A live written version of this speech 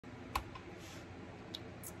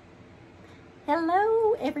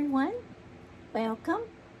Hello everyone, welcome.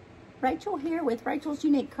 Rachel here with Rachel's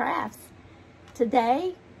Unique Crafts.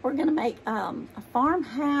 Today we're going to make a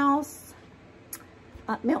farmhouse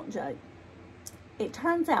milk jug. It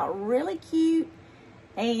turns out really cute,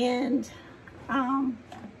 and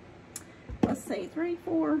let's see, 3,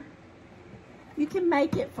 4, you can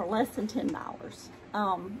make it for less than $10,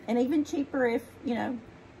 and even cheaper if you know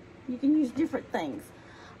you can use different things.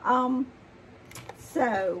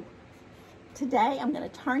 So today I'm going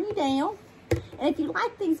to turn you down, and if you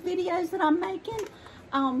like these videos that I'm making,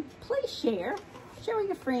 please share with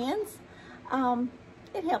your friends.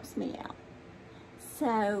 It helps me out.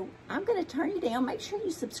 So I'm going to turn you down. Make sure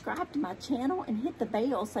you subscribe to my channel and hit the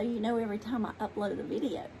bell so you know every time I upload a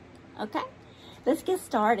video. Okay, let's get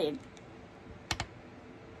started.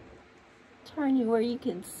 Turn you where you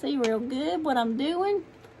can see real good what I'm doing.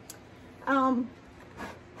 Now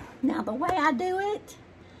the way I do it,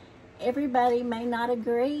 everybody may not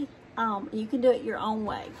agree. You can do it your own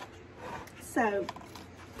way. So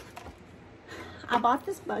I bought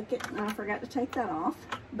this bucket, and I forgot to take that off,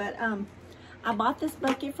 but I bought this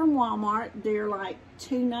bucket from Walmart. They're like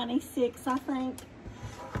 $2.96, I think.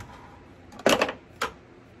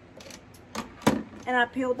 And I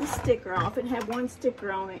peeled the sticker off. It had one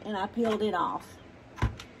sticker on it, and I peeled it off.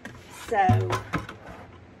 So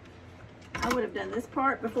I would have done this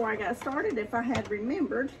part before I got started if I had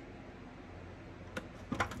remembered.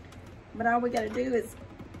 But all we got to do is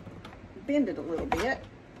bend it a little bit.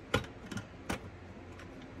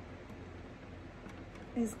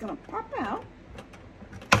 It's going to pop out.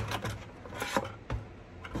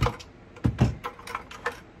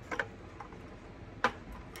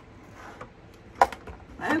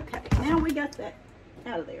 Okay, now we got that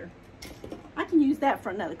out of there. I can use that for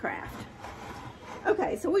another craft.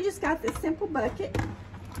 Okay, so we just got this simple bucket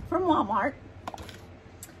from Walmart.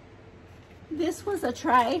 This was a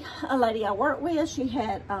tray a lady I work with. She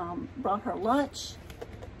had brought her lunch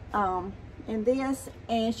in this,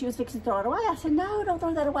 and she was fixing to throw it away. I said, no, don't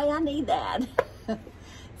throw that away. I need that.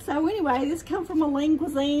 So anyway, this come from a lean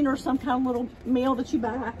cuisine or some kind of little meal that you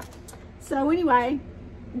buy. So anyway,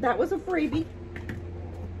 that was a freebie.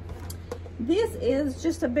 This is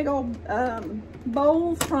just a big old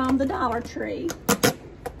bowl from the Dollar Tree.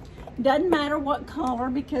 Doesn't matter what color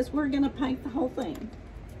because we're going to paint the whole thing.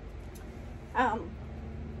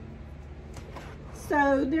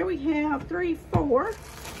 So there we have 3, 4.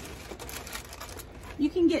 You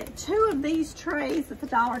can get 2 of these trays at the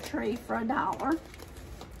Dollar Tree for $1.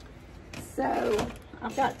 So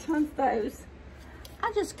I've got tons of those.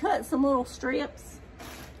 I just cut some little strips.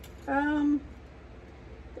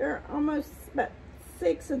 They're almost about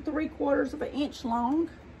 6 3/4 of an inch long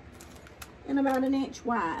and about an inch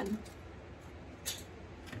wide.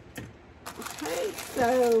 Okay,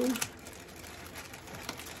 so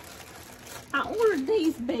I ordered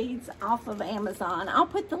these beads off of Amazon. I'll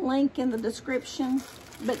put the link in the description,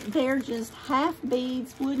 but they're just half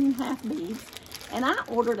beads, wooden half beads, and I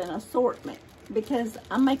ordered an assortment because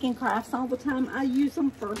I'm making crafts all the time. I use them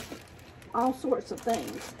for all sorts of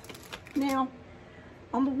things. Now,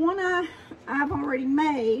 on the one I've already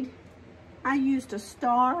made, I used a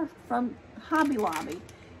star from Hobby Lobby.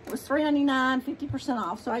 It was $3.99, 50%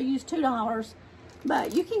 off, so I used $2.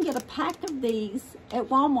 But you can get a pack of these at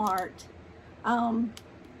Walmart. I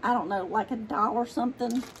don't know, like $1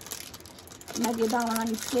 something, maybe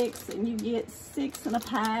 $1.96, and you get 6 in a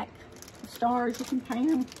pack of stars. You can paint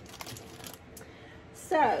them.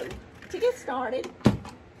 So to get started,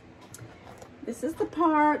 this is the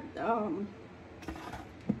part.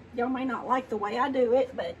 Y'all may not like the way I do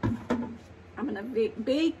it, but I'm in a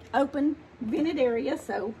big open vented area,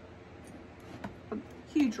 so a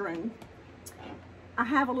huge room. I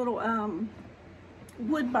have a little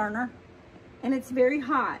wood burner, and it's very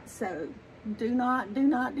hot, so do not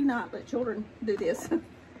let children do this.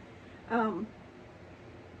 So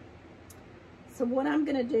what I'm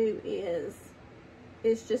gonna do is,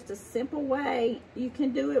 it's just a simple way. You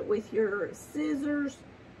can do it with your scissors,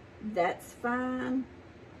 that's fine.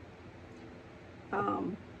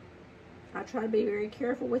 I try to be very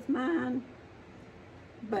careful with mine,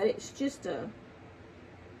 but it's just it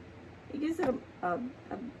gives it a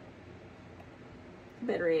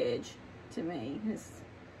better edge to me.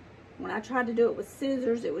 When I tried to do it with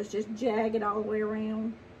scissors, it was just jagged all the way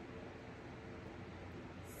around.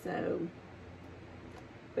 So,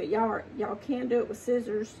 but y'all can do it with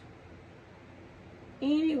scissors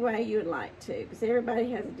any way you would like to, because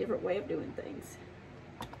everybody has a different way of doing things.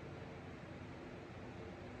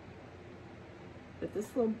 But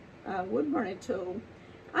this little wood burning tool,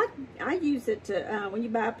 I use it to when you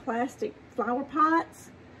buy plastic flower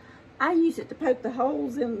pots. I use it to poke the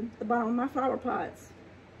holes in the bottom of my flower pots.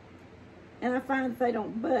 And I find that they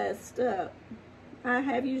don't bust up. I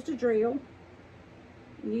have used a drill.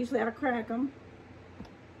 And usually I crack them.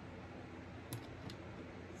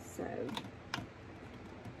 So,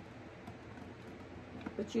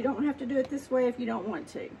 but you don't have to do it this way if you don't want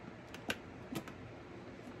to.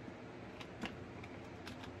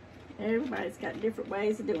 Everybody's got different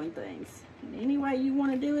ways of doing things. And any way you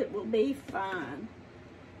want to do it will be fine.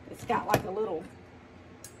 It's got like a little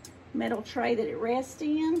metal tray that it rests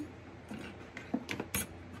in.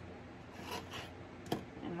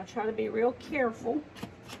 And I try to be real careful.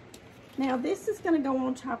 Now this is going to go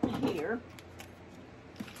on top of here.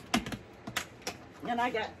 And I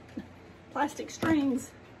got plastic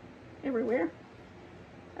strings everywhere.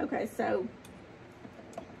 Okay, so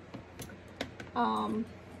let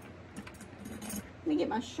me get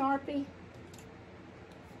my Sharpie,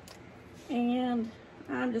 and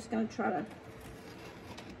I'm just going to try to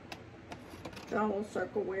draw a little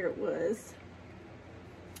circle where it was.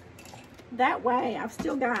 That way I've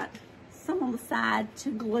still got some on the side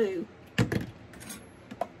to glue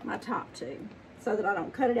my top to, so that I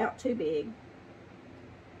don't cut it out too big.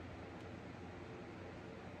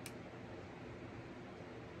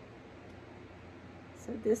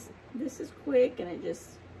 So this is quick, and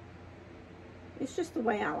it's just the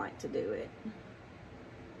way I like to do it.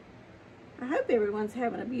 I hope everyone's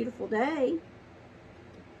having a beautiful day.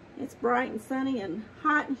 It's bright and sunny and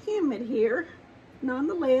hot and humid here.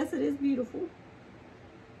 Nonetheless, it is beautiful.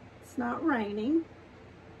 It's not raining.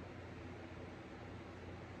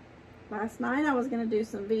 Last night I was going to do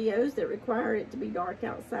some videos that require it to be dark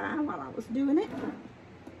outside while I was doing it.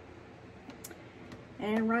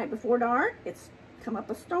 And right before dark, it's come up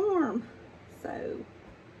a storm. So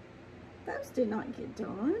those did not get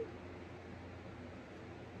done.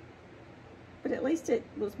 But at least it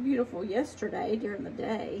was beautiful yesterday during the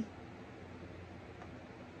day.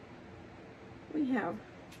 We have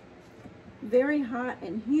very hot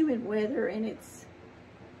and humid weather, and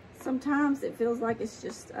sometimes it feels like it's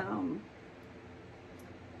just,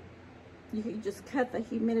 you can just cut the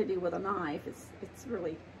humidity with a knife. It gets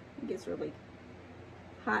really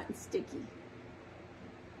hot and sticky.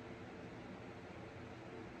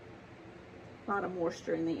 A lot of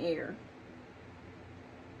moisture in the air.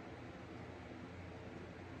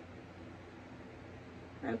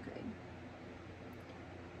 Okay.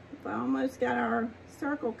 We've almost got our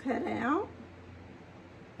circle cut out.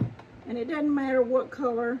 And it doesn't matter what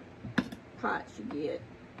color pots you get.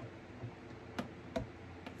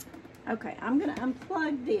 Okay, I'm going to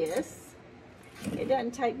unplug this. It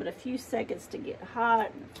doesn't take but a few seconds to get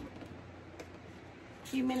hot, a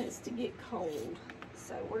few minutes to get cold.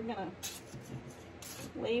 So we're going to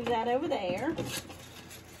leave that over there,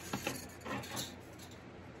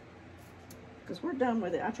 because we're done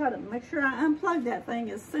with it. I try to make sure I unplug that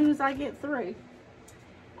thing as soon as I get through.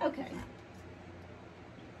 Okay.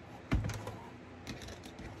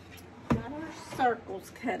 Got our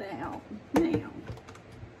circles cut out.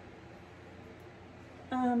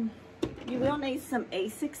 Now, you will need some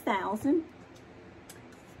A6000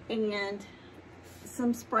 and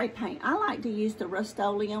some spray paint. I like to use the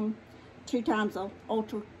Rust-Oleum 2x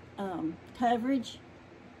ultra coverage.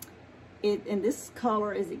 And this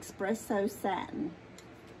color is Espresso Satin.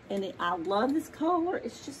 And I love this color.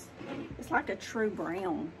 It's like a true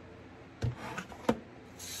brown.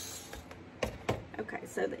 Okay,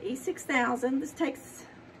 so the E6000, this takes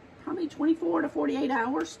probably 24 to 48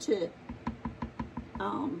 hours to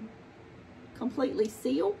completely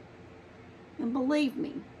seal. And believe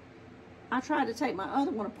me, I tried to take my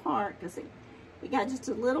other one apart because it got just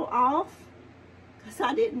a little off, because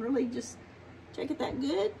I didn't really just check it that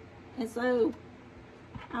good. And so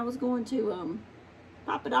I was going to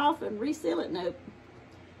pop it off and reseal it. Nope,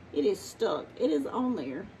 it is stuck. It is on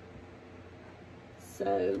there.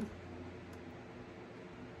 So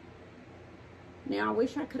now I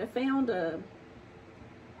wish I could have found a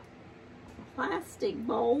plastic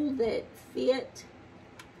bowl that fit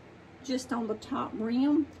just on the top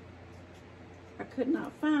rim. I could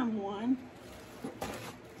not find one,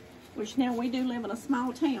 which now we do live in a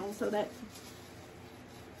small town, so that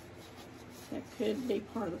could be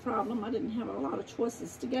part of the problem. I didn't have a lot of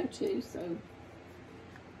choices to go to, so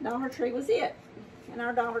Dollar Tree was it. And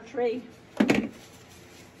our Dollar Tree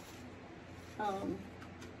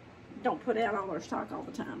don't put out all their stock all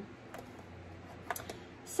the time.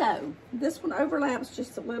 So this one overlaps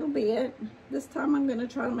just a little bit. This time I'm going to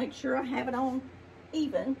try to make sure I have it on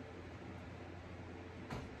even.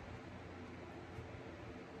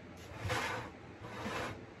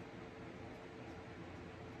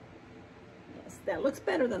 Yes, that looks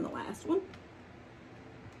better than the last one.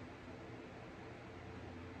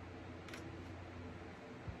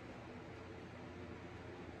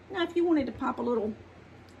 Now, if you wanted to pop a little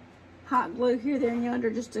hot glue here, there, and yonder,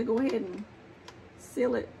 just to go ahead and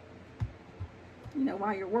seal it, you know,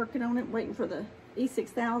 while you're working on it, waiting for the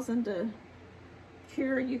E6000 to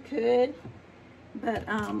cure, you could. But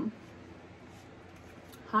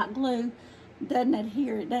hot glue doesn't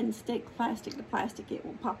adhere. It doesn't stick plastic to plastic. It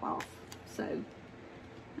will pop off. So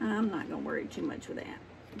I'm not going to worry too much with that.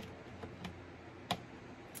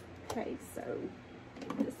 Okay, so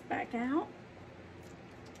get this back out.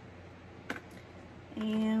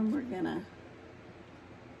 And we're going to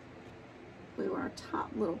glue our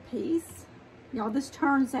top little piece. Y'all, this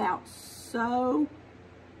turns out so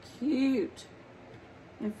cute.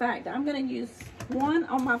 In fact, I'm going to use one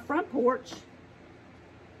on my front porch,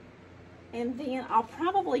 and then I'll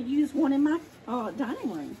probably use one in my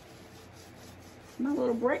dining room, my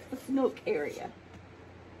little breakfast nook area.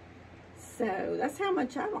 So that's how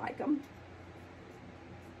much I like them.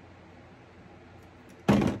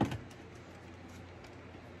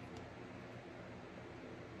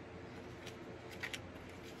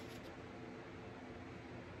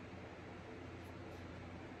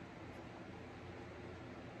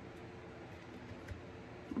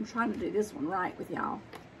 I'm trying to do this one right with y'all.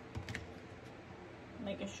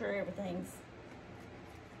 Making sure everything's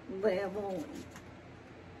level.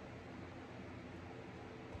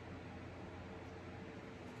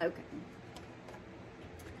 Okay.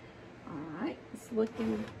 All right, it's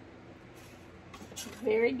looking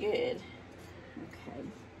very good. Okay.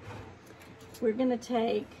 We're gonna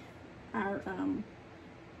take our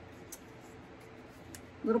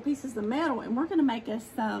little pieces of metal, and we're gonna make us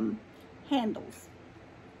some handles.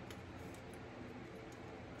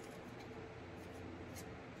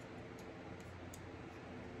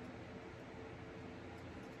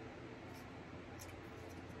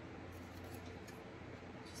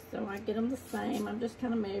 So I get them the same. I'm just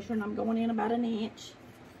kind of measuring. I'm going in about 1 inch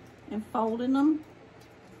and folding them.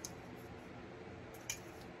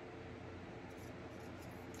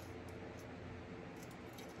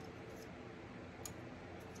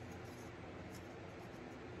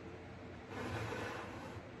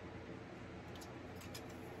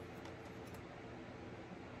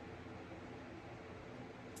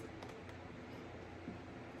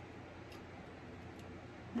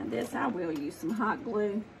 Now this, I will use some hot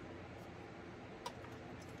glue,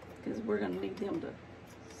 because we're going to need them to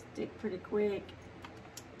stick pretty quick.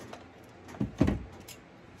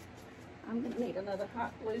 I'm going to need another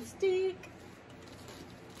hot glue stick.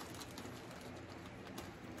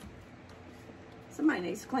 Somebody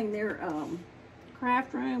needs to clean their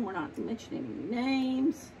craft room. We're not mentioning any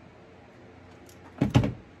names.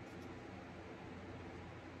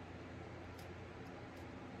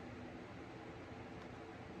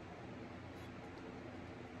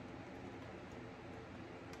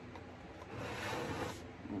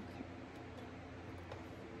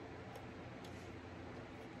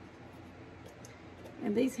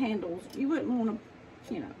 And these handles, you wouldn't want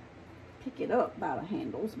to, you know, pick it up by the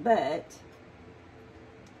handles, but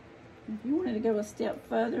if you wanted to go a step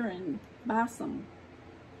further and buy some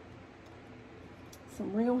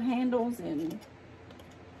real handles and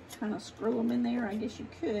kind of screw them in there, I guess you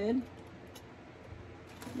could.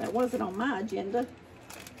 That wasn't on my agenda.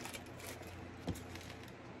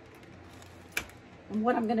 And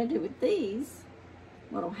what I'm going to do with these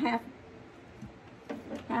little half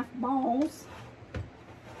balls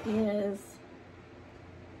is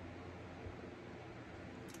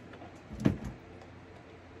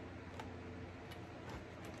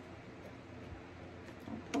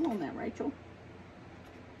pull on that, Rachel.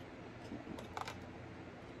 Okay.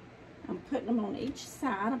 I'm putting them on each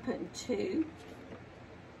side. I'm putting 2.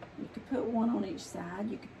 You could put 1 on each side.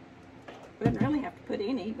 You wouldn't really have to put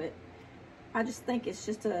any, but I just think it's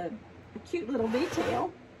just a cute little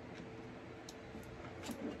detail.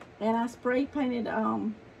 And I spray painted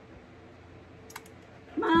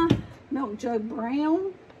my milk jug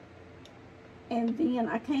brown, and then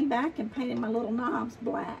I came back and painted my little knobs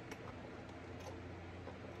black.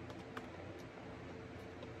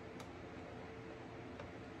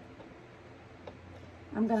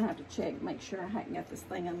 I'm gonna have to check, make sure I haven't got this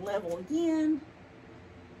thing on level again.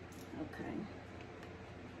 Okay.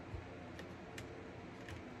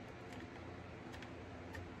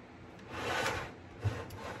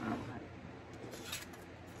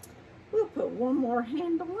 Put one more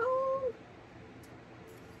handle on.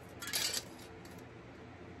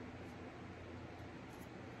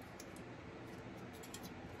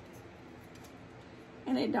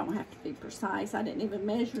 And it don't have to be precise. I didn't even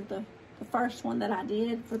measure the the first one that I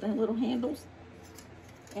did for the little handles,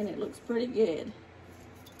 and it looks pretty good.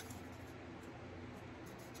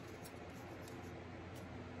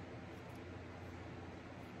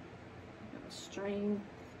 Got a string.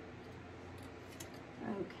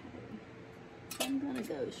 Okay, I'm gonna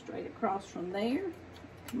go straight across from there,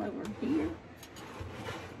 come over here.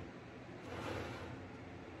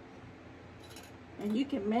 And you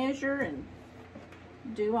can measure and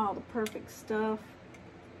do all the perfect stuff.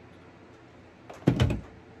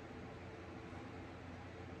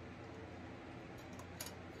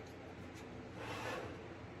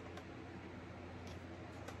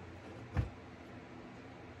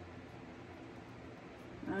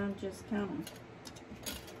 I'm just kind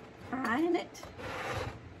of eyeing it.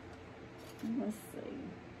 Let's see,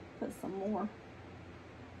 put some more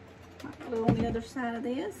hot glue on the other side of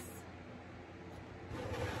this.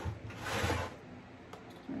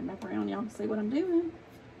 Turn it back around, y'all can see what I'm doing.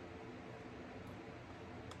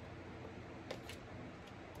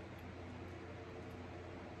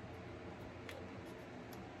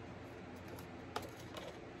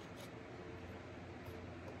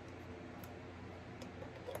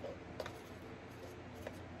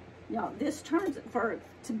 Y'all, this turns, for it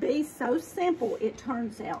to be so simple, it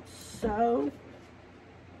turns out so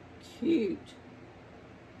cute.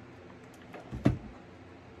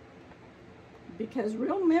 Because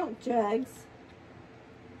real milk jugs,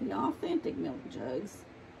 the authentic milk jugs,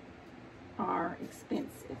 are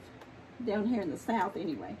expensive. Down here in the South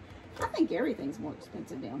anyway. I think everything's more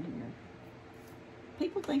expensive down here.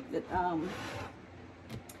 People think that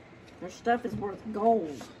their stuff is worth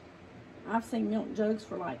gold. I've seen milk jugs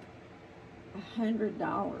for like $100,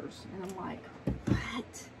 and I'm like,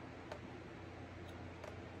 what?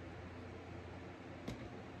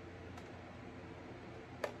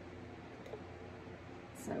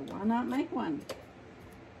 So why not make one?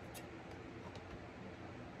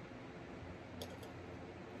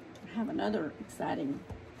 I have another exciting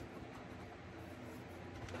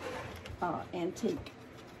antique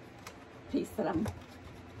piece that I'm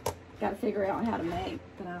got to figure out how to make,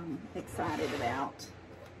 that I'm excited about.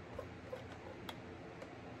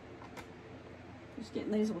 Just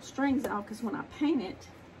getting these little strings off, because when I paint it,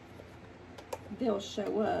 they'll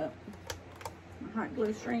show up. My hot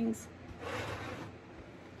glue strings.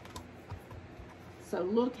 So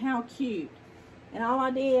look how cute. And all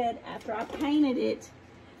I did after I painted it,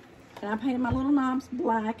 and I painted my little knobs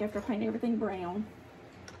black after I painted everything brown,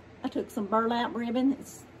 I took some burlap ribbon.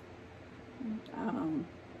 It's,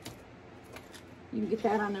 you can get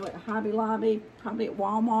that, I know, at Hobby Lobby, probably at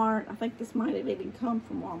Walmart. I think this might have even come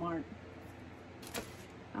from Walmart.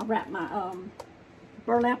 I'll wrap my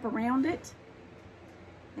burlap around it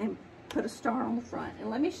and put a star on the front. And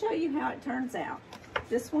let me show you how it turns out.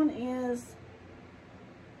 This one is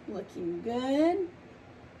looking good.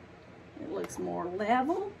 It looks more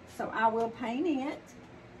level, so I will paint it.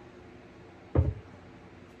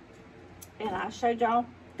 And I showed y'all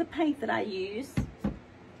the paint that I use.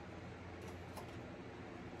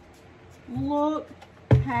 Look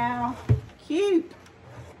how cute.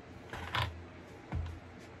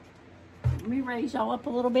 Let me raise y'all up a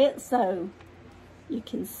little bit so you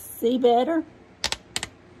can see better.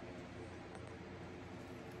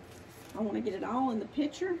 I want to get it all in the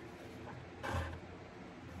picture.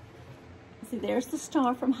 See, there's the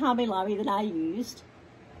star from Hobby Lobby that I used.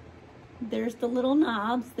 There's the little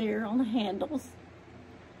knobs there on the handles.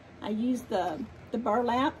 I used the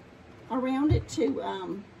burlap around it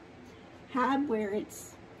to hide where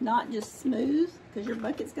it's not just smooth, because your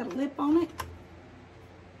bucket's got a lip on it.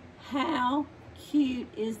 How cute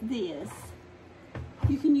is this?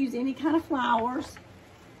 You can use any kind of flowers.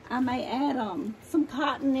 I may add some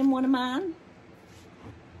cotton in one of mine,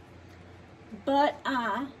 but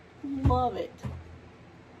I love it.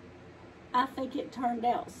 I think it turned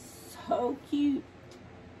out so cute.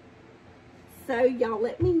 So y'all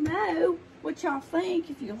let me know what y'all think,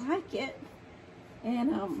 if you like it,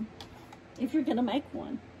 and if you're gonna make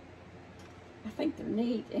one. I think they're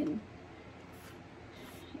neat and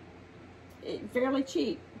fairly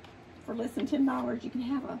cheap. For less than $10, you can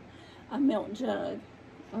have a milk jug.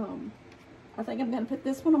 I think I'm gonna put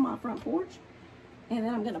this one on my front porch, and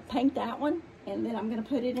then I'm gonna paint that one, and then I'm gonna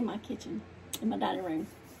put it in my kitchen, in my dining room.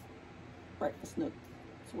 Breakfast nook,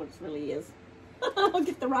 that's what it really is. I'll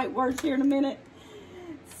get the right words here in a minute.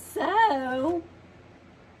 So,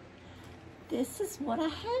 this is what I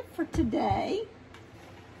have for today.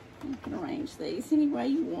 You can arrange these any way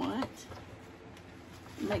you want.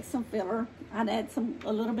 Make some filler. I'd add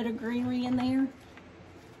a little bit of greenery in there.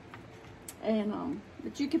 And,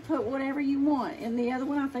 but you can put whatever you want. In the other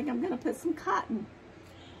one, I think I'm gonna put some cotton.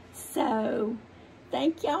 So, So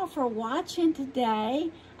thank y'all for watching today.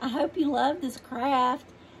 I hope you love this craft.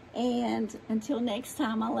 And until next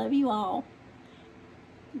time, I love you all.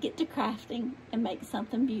 Get to crafting and make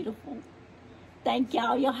something beautiful. Thank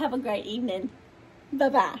y'all. Y'all have a great evening.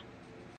 Bye-bye.